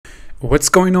What's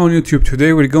going on YouTube?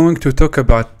 Today we're going to talk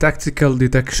about tactical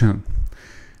detection.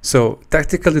 So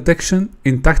tactical detection,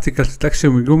 in tactical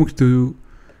detection we're going to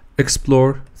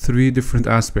explore three different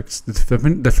aspects: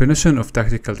 the definition of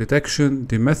tactical detection,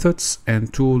 the methods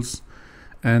and tools,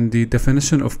 and the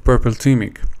definition of purple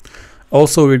teaming.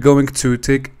 Also we're going to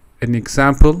take an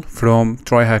example from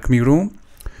TryHackMe Room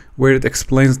where it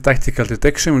explains tactical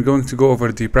detection. We're going to go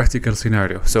over the practical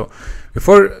scenario. So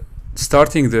before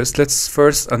starting this, let's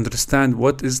first understand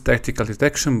what is tactical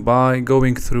detection by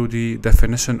going through the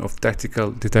definition of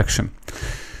tactical detection.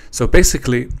 So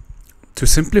basically, to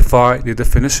simplify the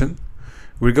definition,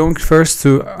 we're going first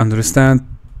to understand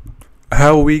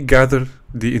how we gather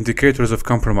the indicators of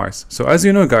compromise. So as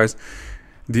you know guys,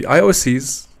 the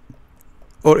IOCs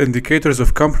or indicators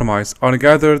of compromise are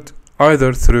gathered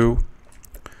either through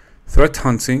threat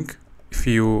hunting, if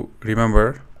you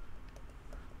remember,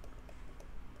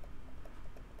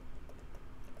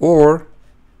 or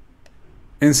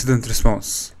incident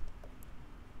response.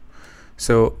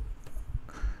 So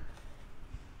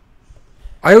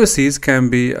IOCs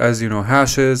can be, as you know,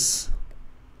 hashes,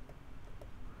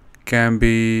 can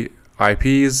be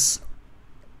IPs,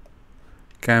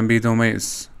 can be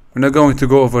domains. We're not going to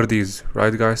go over these,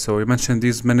 right guys? So we mentioned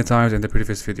these many times in the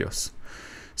previous videos.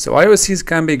 So IOCs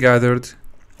can be gathered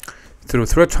through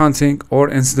threat hunting or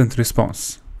incident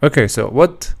response. Okay, so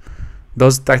what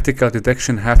does tactical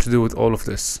detection have to do with all of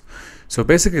this? So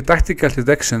basically, tactical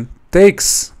detection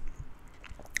takes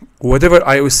whatever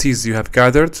IOCs you have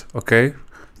gathered, okay,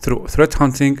 through threat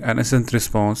hunting and incident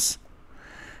response,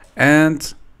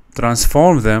 and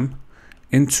transform them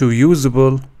into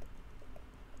usable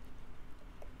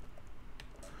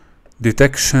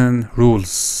detection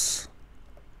rules.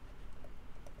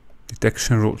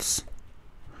 Detection rules.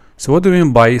 So what do we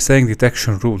mean by saying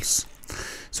detection rules?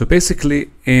 So basically,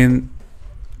 in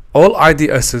all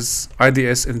IDS,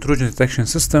 intrusion detection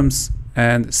systems,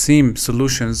 and SIEM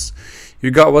solutions,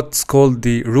 you got what's called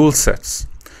the rule sets.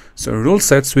 So in rule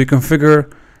sets, we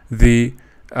configure the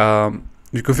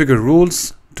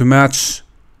rules to match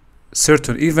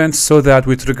certain events so that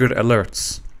we trigger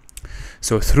alerts.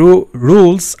 So through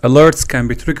rules, alerts can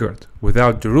be triggered.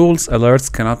 Without the rules,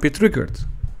 alerts cannot be triggered,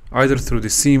 either through the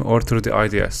SIEM or through the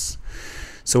IDS.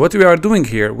 So what we are doing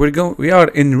here, we are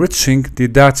enriching the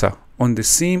data on the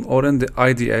SIEM or in the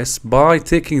IDS by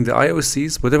taking the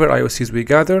IOCs, whatever IOCs we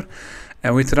gather,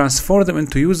 and we transform them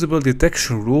into usable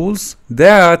detection rules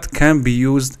that can be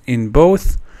used in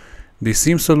both the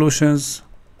SIEM solutions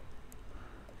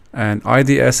and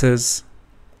IDSs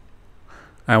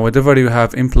and whatever you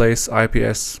have in place,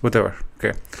 IPS, whatever.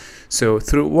 Okay, so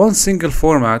through one single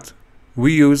format,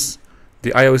 we use the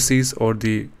IOCs, or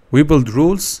we build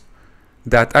rules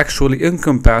that actually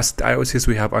encompass the IOCs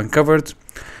we have uncovered,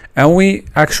 and we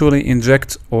actually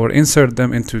inject or insert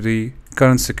them into the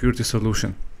current security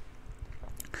solution.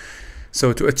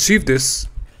 So to achieve this,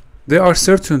 there are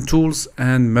certain tools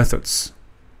and methods.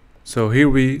 So here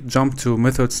we jump to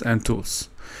methods and tools.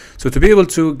 So to be able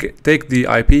to take the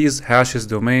IPs, hashes,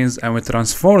 domains, and we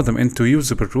transform them into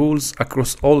usable rules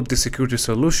across all of the security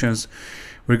solutions,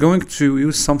 we're going to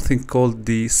use something called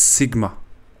the Sigma.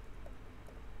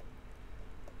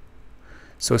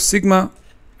 So Sigma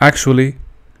actually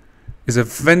is a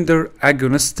vendor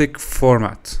agnostic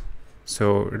format.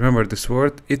 So remember this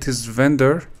word, it is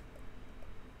vendor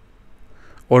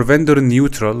or vendor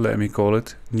neutral, let me call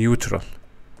it neutral.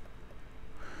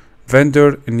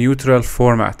 Vendor neutral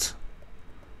format.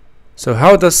 So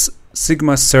how does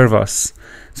Sigma serve us?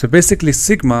 So basically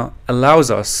Sigma allows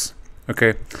us,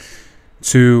 okay,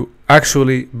 to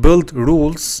actually build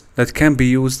rules that can be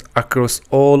used across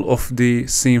all of the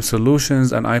SIEM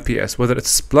solutions and IPS, whether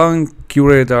it's Splunk,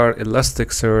 QRadar,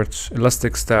 Elasticsearch,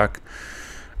 Elasticstack,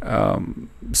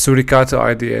 Suricata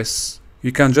IDS.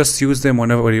 You can just use them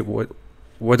wherever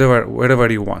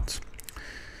you want.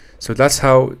 So that's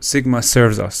how Sigma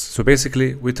serves us. So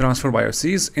basically, we transform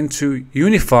IOCs into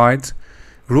unified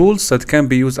rules that can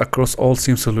be used across all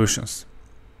SIEM solutions.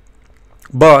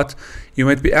 But you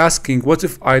might be asking, what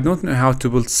if I don't know how to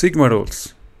build Sigma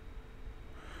rules?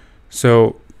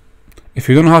 So if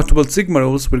you don't know how to build Sigma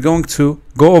rules, we're going to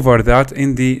go over that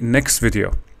in the next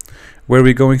video, where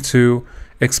we're going to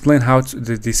explain how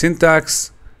the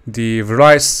syntax, the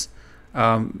various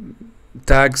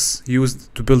tags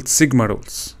used to build Sigma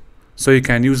rules, so you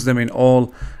can use them in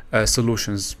all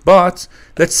solutions. But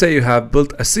let's say you have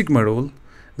built a Sigma rule,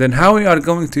 then how we are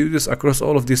going to use this across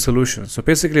all of these solutions? So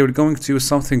basically, we're going to use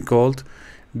something called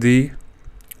the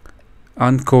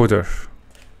encoder.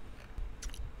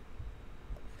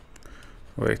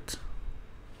 Wait,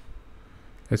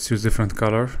 let's use different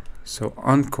color. So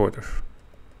encoder.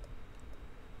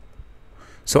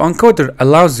 So encoder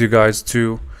allows you guys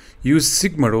to use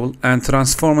Sigma rule and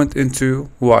transform it into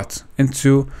what?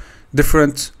 Into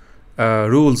different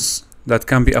rules that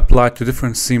can be applied to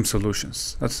different SIEM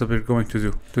solutions. That's what we're going to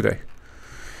do today.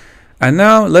 And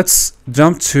now let's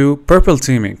jump to purple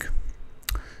teaming.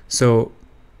 So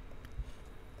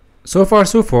far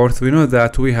so forth, we know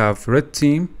that we have red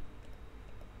teaming,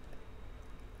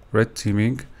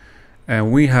 and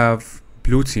we have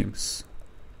blue teams,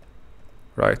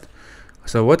 right?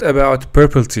 So what about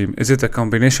purple team? Is it a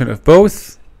combination of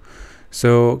both?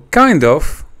 So kind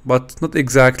of, but not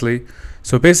exactly.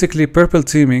 So basically purple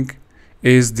teaming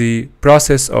is the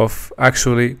process of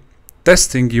actually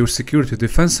testing your security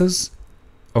defenses.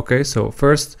 Okay, so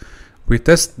first we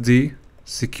test the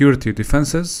security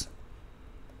defenses,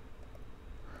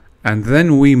 and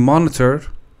then we monitor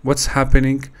what's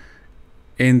happening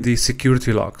in the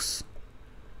security logs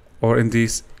or in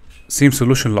these SIEM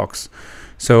solution logs.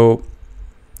 So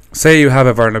say you have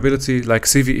a vulnerability like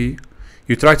CVE,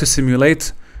 you try to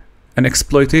simulate an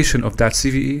exploitation of that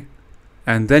CVE,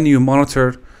 and then you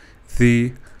monitor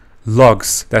the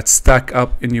logs that stack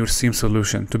up in your SIEM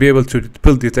solution to be able to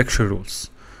build detection rules.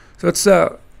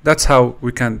 So that's how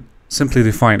we can simply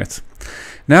define it.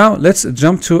 Now let's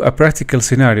jump to a practical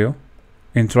scenario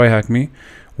in TryHackMe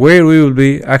where we will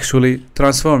be actually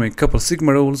transforming a couple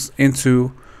Sigma rules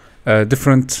into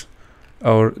different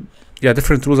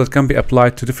rules that can be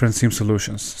applied to different SIEM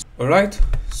solutions. Alright,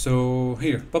 so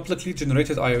here, publicly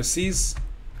generated IOCs.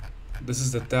 This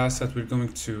is the task that we're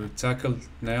going to tackle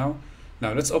now.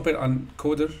 Now let's open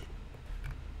Encoder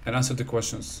and answer the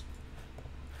questions.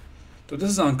 So this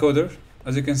is Encoder.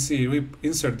 As you can see, we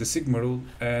insert the Sigma rule,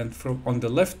 and from on the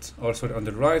left, or sorry, on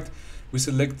the right, we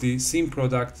select the SIEM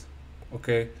product,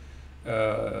 okay,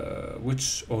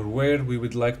 which or where we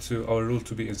would like our rule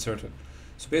to be inserted.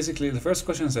 So basically, the first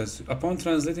question says, upon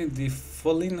translating the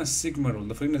Follina Sigma rule,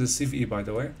 the Follina is the CVE, by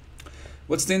the way,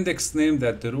 what's the index name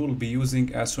that the rule will be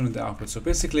using as shown in the output? So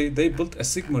basically, they built a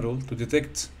Sigma rule to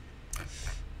detect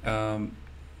any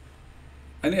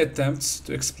attempts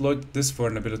to exploit this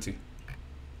vulnerability.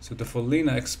 So the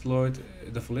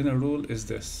Follina rule is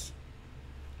this.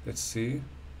 Let's see.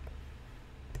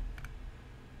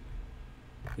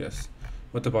 Yes.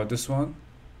 What about this one?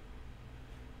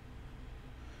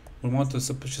 We want the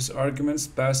suspicious arguments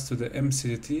passed to the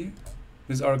MCDT.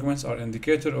 These arguments are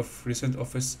indicator of recent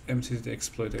office MCDT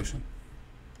exploitation.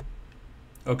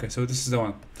 Okay, so this is the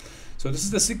one. So this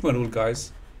is the Sigma rule,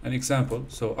 guys. An example.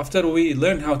 So after we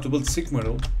learn how to build Sigma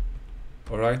rule,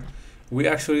 all right, we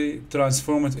actually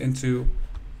transform it into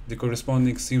the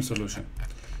corresponding SIEM solution.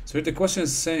 So here the question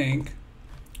is saying,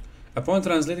 upon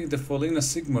translating the Follina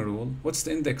Sigma rule, what's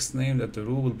the index name that the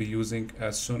rule will be using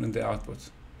as shown in the output?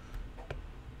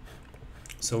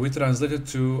 So we translate it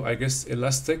to, I guess,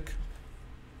 elastic.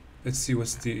 Let's see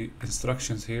what's the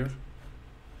instructions here.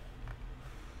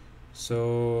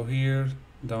 So here,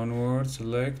 downward,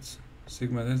 select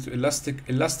Sigma into elastic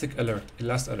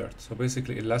alert. So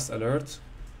basically elast alert.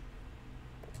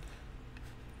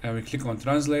 And we click on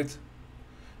translate.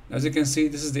 As you can see,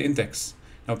 this is the index.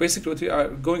 Now basically what we are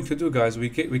going to do, guys, we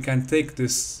can take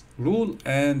this rule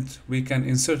and we can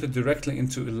insert it directly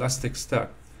into Elastic Stack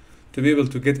to be able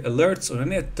to get alerts on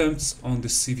any attempts on the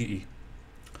CVE.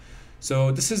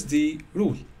 So this is the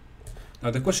rule.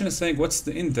 Now the question is saying, what's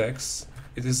the index?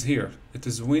 It is here. It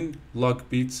is win log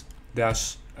beat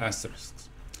dash asterisk.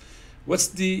 What's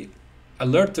the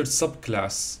alerted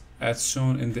subclass as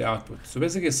shown in the output? So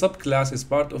basically a subclass is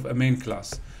part of a main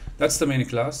class. That's the main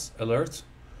class, alert,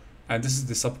 and this is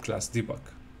the subclass, debug.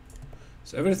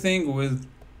 So everything with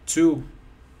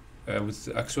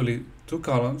actually two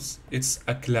columns, it's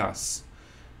a class.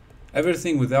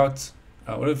 Everything without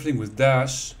everything with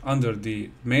dash under the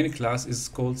main class is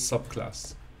called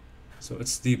subclass. So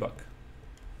it's debug.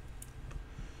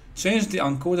 Change the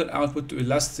encoder output to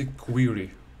elastic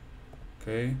query.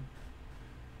 Okay.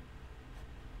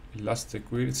 Elastic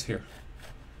query, it's here.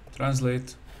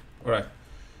 Translate. Alright.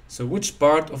 So which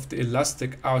part of the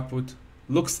elastic output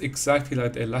looks exactly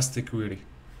like the elastic query?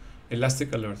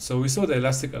 Elastic alert. So we saw the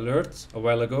elastic alert a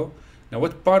while ago. Now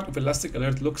what part of elastic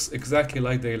alert looks exactly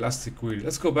like the elastic query?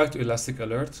 Let's go back to elastic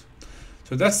alert.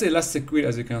 So that's the elastic query,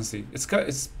 as you can see.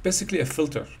 It's basically a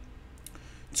filter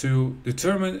to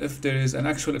determine if there is an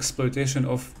actual exploitation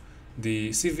of the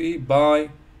CVE by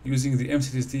using the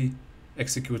MCDT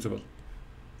executable.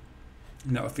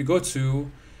 Now if we go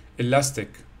to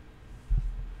elastic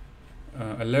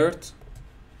alert,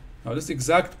 now this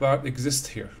exact part exists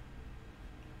here.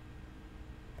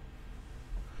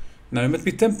 Now it might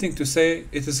be tempting to say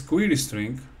it is query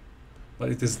string, but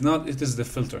it is not, it is the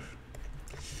filter.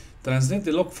 Translate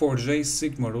the log4j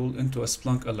sigma rule into a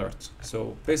Splunk alert.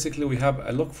 So basically we have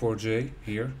a log4j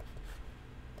here,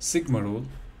 sigma rule.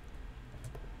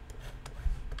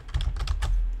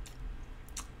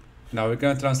 Now we're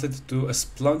going to translate it to a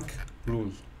Splunk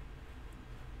rule.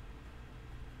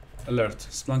 Alert,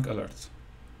 Splunk alert.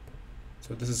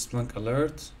 So this is Splunk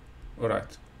alert.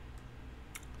 Alright.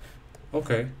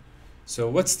 Okay. So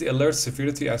what's the alert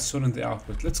severity as shown in the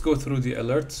output? Let's go through the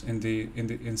alerts in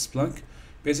Splunk.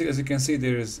 Basically, as you can see,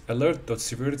 there is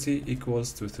alert.severity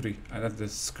equals to 3, and that's the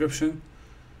description.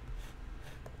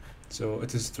 So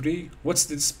it is 3. What's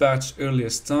the dispatch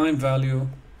earliest time value?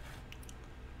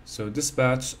 So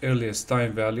dispatch earliest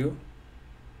time value,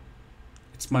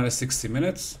 it's minus 60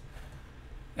 minutes.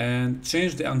 And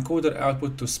change the encoder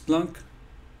output to Splunk.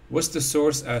 What's the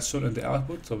source as shown in the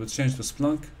output? So we'll change to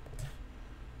Splunk.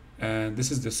 And this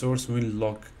is the source win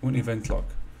event log.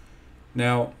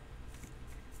 Now,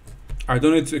 I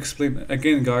don't need to explain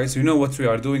again, guys. You know what we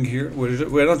are doing here.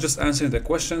 We're not just answering the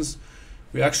questions.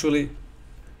 We actually,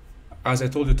 as I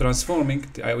told you, transforming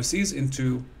the IOCs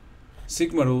into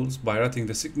Sigma rules by writing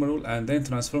the Sigma rule and then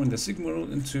transforming the Sigma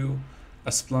rule into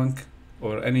a Splunk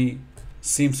or any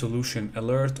SIEM solution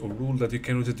alert or rule that you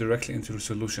can route it directly into your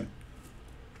solution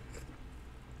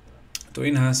to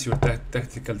enhance your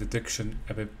tactical detection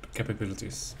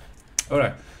capabilities.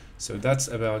 Alright, so that's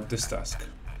about this task.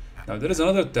 Now there is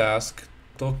another task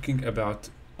talking about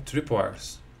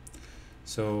tripwires.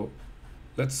 So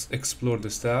let's explore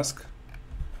this task.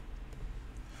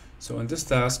 So in this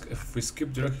task, if we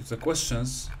skip directly to the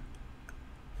questions,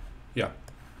 yeah,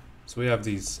 so we have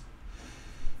these.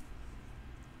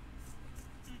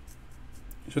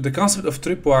 So the concept of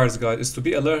tripwires, guys, is to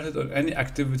be alerted on any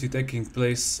activity taking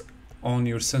place on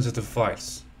your sensitive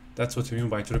files. That's what we mean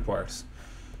by tripwires.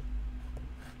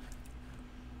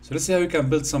 So let's see how we can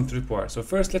build some tripwires. So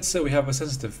first, let's say we have a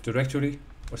sensitive directory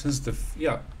or sensitive,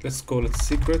 yeah, let's call it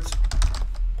secret.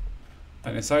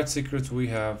 And inside secret, we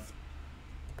have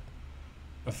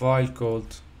a file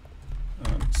called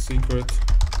secret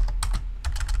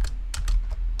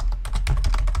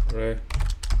recipe.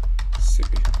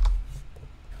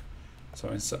 So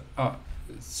inside,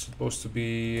 it's supposed to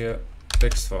be a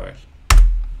text file.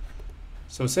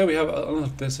 So say we have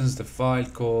another sensitive file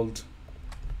called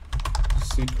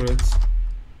secret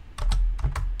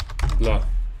blah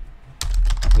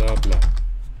blah blah.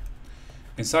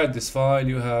 Inside this file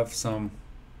you have some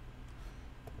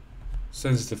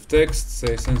sensitive text,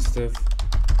 say sensitive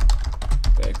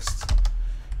text.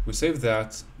 We save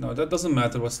that. Now that doesn't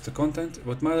matter what's the content.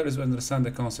 What matters is we understand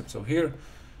the concept. So here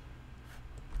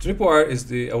tripwire is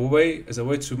a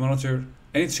way to monitor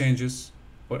any changes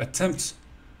or attempt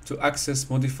to access,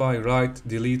 modify, write,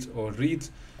 delete, or read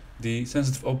the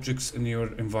sensitive objects in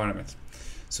your environment.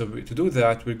 So to do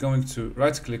that, we're going to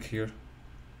right click here,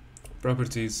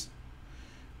 properties,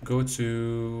 go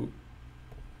to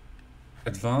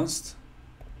advanced,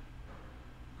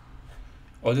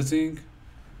 auditing,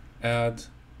 add,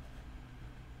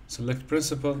 select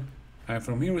principal, and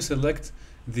from here we select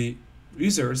the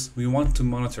users we want to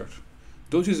monitor.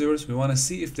 Those users we want to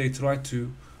see if they try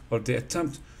to or they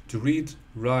attempt to read,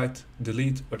 write,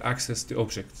 delete, or access the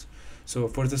object. So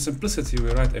for the simplicity, we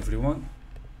write everyone.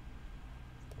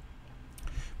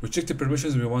 We check the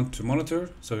permissions we want to monitor.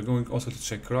 So we're going also to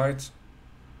check write.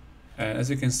 And as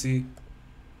you can see,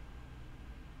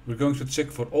 we're going to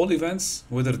check for all events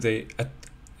whether they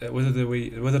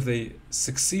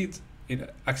succeed in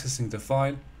accessing the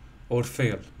file or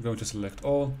fail. We're going to select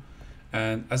all,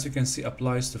 and as you can see,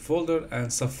 applies to folder and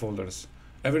subfolders.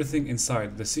 Everything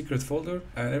inside the secret folder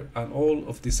and all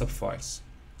of the subfiles.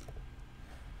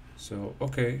 So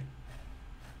okay,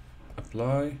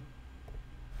 apply.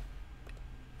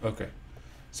 Okay,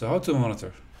 so how to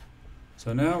monitor?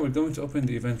 So now we're going to open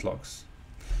the event logs.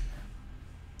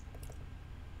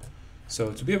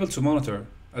 So to be able to monitor,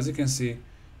 as you can see,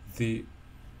 the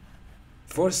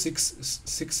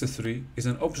 4663 is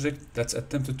an object that's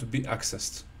attempted to be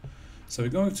accessed. So we're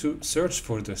going to search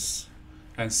for this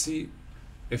and see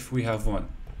if we have one.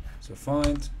 So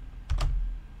find,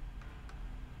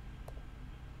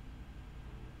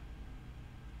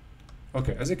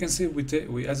 okay, as you can see, we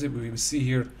see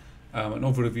here an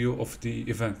overview of the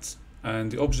event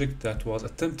and the object that was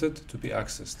attempted to be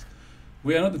accessed.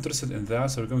 We are not interested in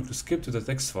that, so we're going to skip to the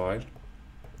text file.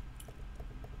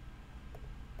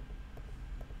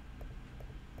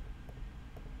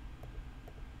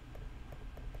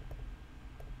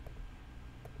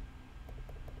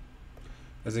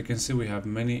 As you can see, we have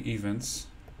many events.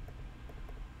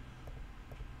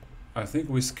 I think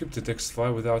we skipped the text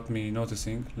file without me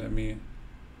noticing. Let me,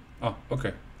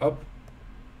 okay, up.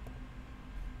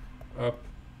 up.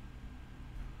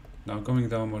 Now going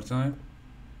down one more time.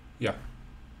 Yeah.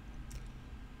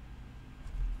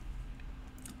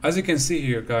 As you can see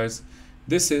here, guys,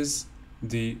 this is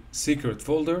the secret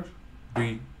folder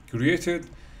we created,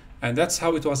 and that's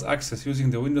how it was accessed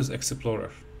using the Windows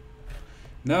Explorer.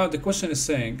 Now the question is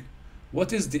saying,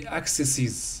 what is the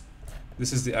accesses?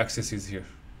 This is the accesses here.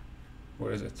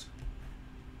 Where is it?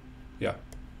 Yeah.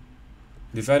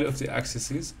 The value of the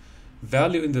accesses.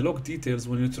 Value in the log details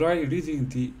when you try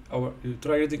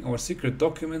reading our secret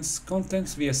documents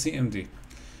contents via CMD.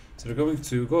 So we're going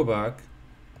to go back,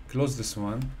 close this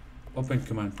one, open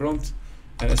command prompt,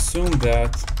 and assume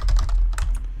that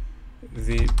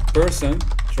the person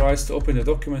tries to open the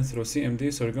document through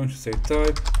CMD. So we're going to say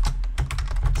type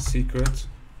secret.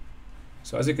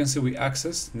 So as you can see, we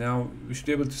access. Now we should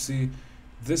be able to see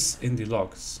this in the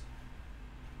logs.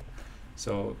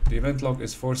 So the event log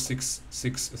is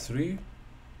 4663.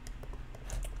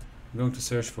 I'm going to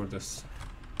search for this.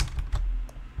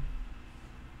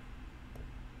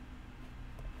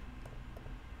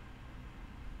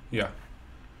 Yeah,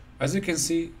 as you can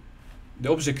see,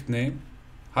 the object name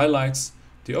highlights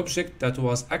the object that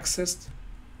was accessed,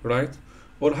 right?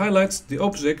 Or highlights the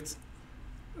object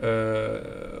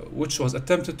which was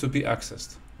attempted to be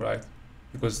accessed, right?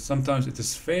 Because sometimes it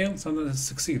is fail, sometimes it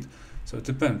succeed. So it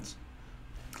depends.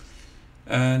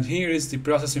 And here is the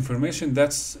process information.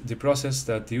 That's the process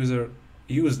that the user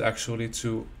used actually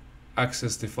to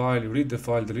access the file, read the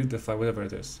file, delete the file, whatever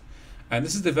it is. And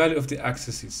this is the value of the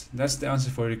accesses. That's the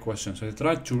answer for your question. So they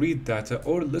tried to read data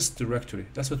or list directory.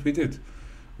 That's what we did.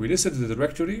 We listed the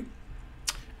directory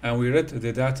and we read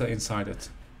the data inside it.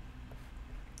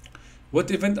 What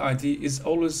event ID is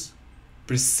always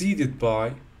preceded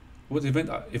by what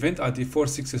event ID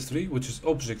 463, which is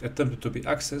object attempted to be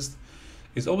accessed,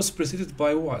 is always preceded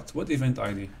by what? What event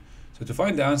ID? So to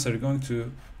find the answer, you're going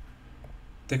to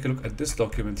take a look at this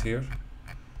document here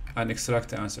and extract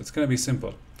the answer. It's going to be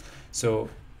simple. So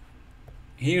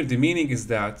here the meaning is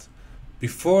that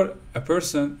before a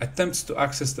person attempts to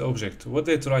access the object, what would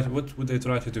they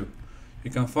try to do?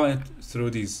 You can find it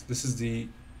through these. This is the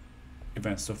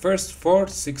event. So first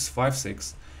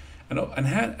 4656,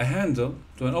 a handle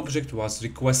to an object was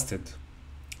requested,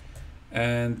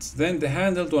 and then the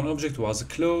handle to an object was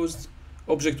closed,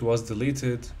 object was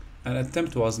deleted, an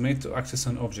attempt was made to access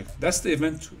an object. That's the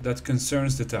event that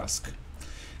concerns the task.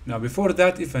 Now before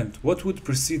that event, what would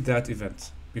precede that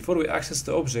event? Before we access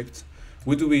the object,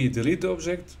 would we delete the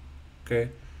object? Okay.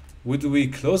 Would we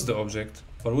close the object,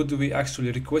 or would we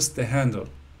actually request the handle?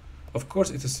 Of course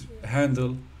it is a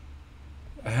handle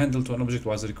to an object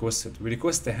was requested. We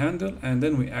request the handle and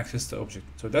then we access the object.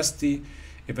 So that's the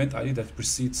event ID that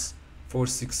precedes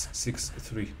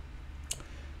 4663.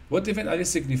 What event ID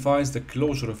signifies the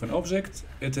closure of an object?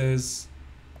 It is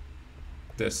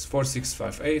this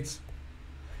 4658.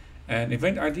 And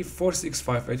event ID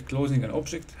 4658 closing an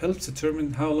object helps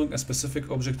determine how long a specific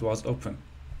object was open.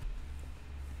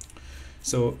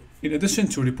 So in addition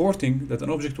to reporting that an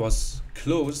object was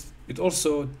closed, it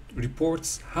also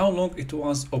reports how long it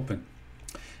was open.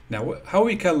 Now, how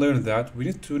we can learn that? We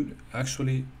need to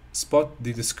actually spot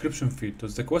the description field. So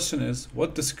the question is,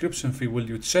 what description field will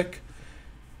you check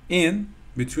in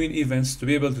between events to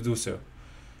be able to do so?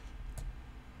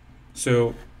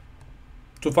 So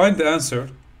to find the answer,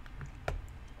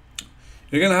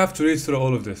 you're gonna have to read through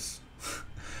all of this.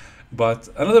 But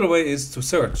another way is to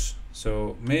search.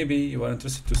 So maybe you are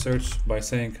interested to search by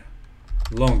saying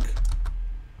long.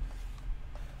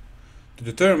 To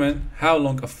determine how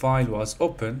long a file was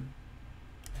open,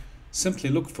 simply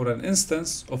look for an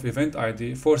instance of event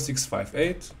ID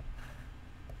 4658,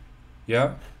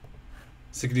 yeah,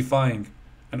 signifying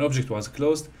an object was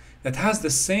closed, that has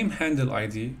the same handle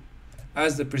ID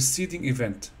as the preceding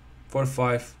event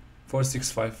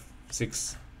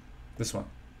 4656, this one.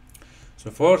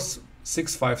 So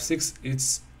 4656,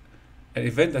 it's an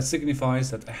event that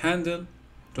signifies that a handle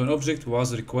to an object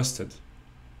was requested.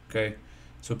 Okay,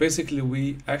 so basically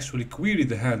we actually query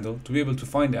the handle to be able to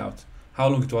find out how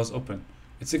long it was open.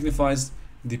 It signifies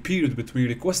the period between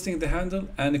requesting the handle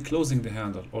and closing the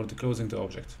handle, or closing the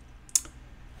object.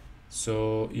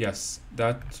 So yes,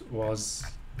 that was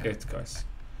it, guys.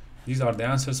 These are the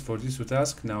answers for these two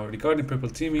tasks. Now regarding purple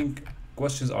teaming,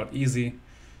 questions are easy.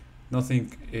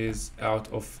 Nothing is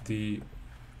out of the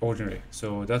ordinary.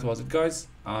 So that was it, guys.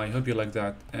 I hope you like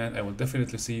that, and I will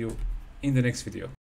definitely see you in the next video.